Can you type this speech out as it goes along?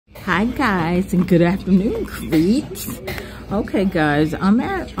Hi guys, and good afternoon, creeps. Okay guys, I'm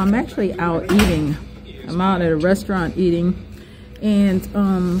actually out eating. I'm out at a restaurant eating, and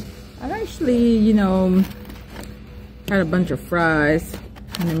I've actually, had a bunch of fries.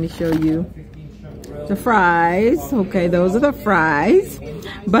 Let me show you the fries. Okay, those are the fries.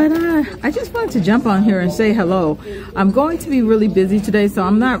 But I just wanted to jump on here and say hello. I'm going to be really busy today, so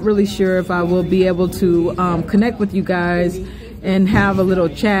I'm not really sure if I will be able to connect with you guys and have a little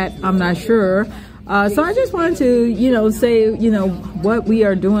chat. I'm not sure. So I just wanted to, say, what we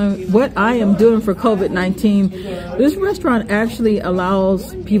are doing, what I am doing for COVID-19. This restaurant actually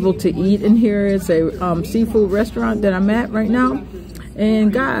allows people to eat in here. It's a seafood restaurant that I'm at right now.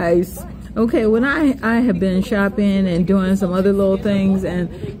 And guys, okay, when I have been shopping and doing some other little things, and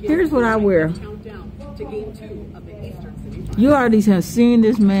here's what I wear. You already have seen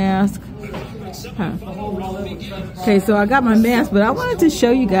this mask. Huh. Okay, so I got my mask, but I wanted to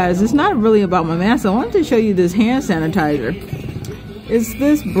show you guys, it's not really about my mask. I wanted to show you this hand sanitizer. It's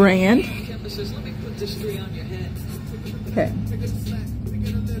this brand. Okay.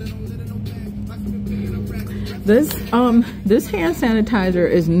 This hand sanitizer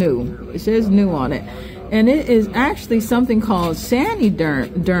is new. It says new on it. And it is actually something called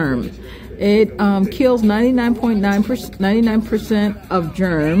Saniderm. It kills 99.9% of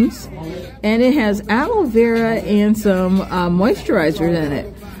germs, and it has aloe vera and some moisturizers in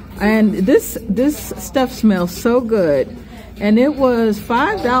it. And this stuff smells so good. And it was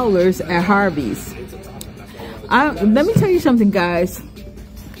 $5 at Harvey's. Let me tell you something, guys.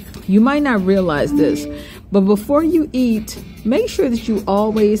 You might not realize this, but before you eat, make sure that you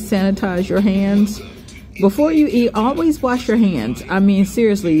always sanitize your hands. Before you eat, always wash your hands. I mean,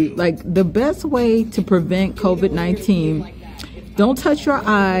 seriously, like the best way to prevent COVID-19, don't touch your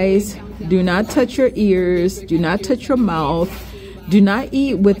eyes, do not touch your ears, do not touch your mouth, do not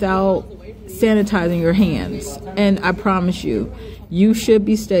eat without sanitizing your hands. And I promise you, you should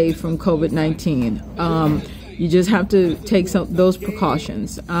be safe from COVID-19. You just have to take those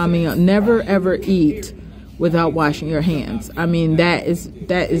precautions. I mean, never ever eat without washing your hands. I mean, that is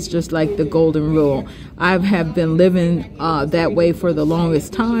just like the golden rule. I have been living that way for the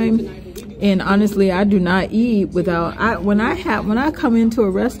longest time, and honestly, I do not eat without. When I come into a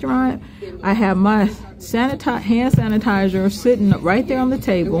restaurant, I have my hand sanitizer sitting right there on the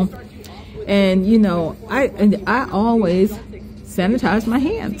table, and I always sanitize my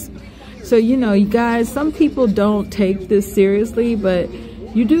hands. So you guys, some people don't take this seriously, but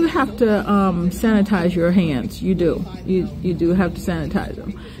you do have to sanitize your hands. You do. You do have to sanitize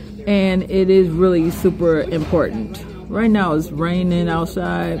them. And it is really super important. Right now it's raining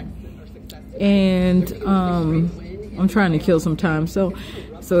outside. And I'm trying to kill some time so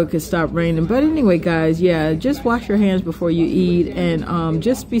it could stop raining. But anyway, guys, yeah, just wash your hands before you eat, and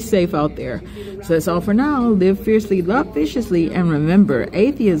just be safe out there. So that's all for now. Live fiercely, love viciously, and remember,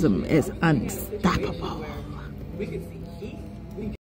 atheism is unstoppable.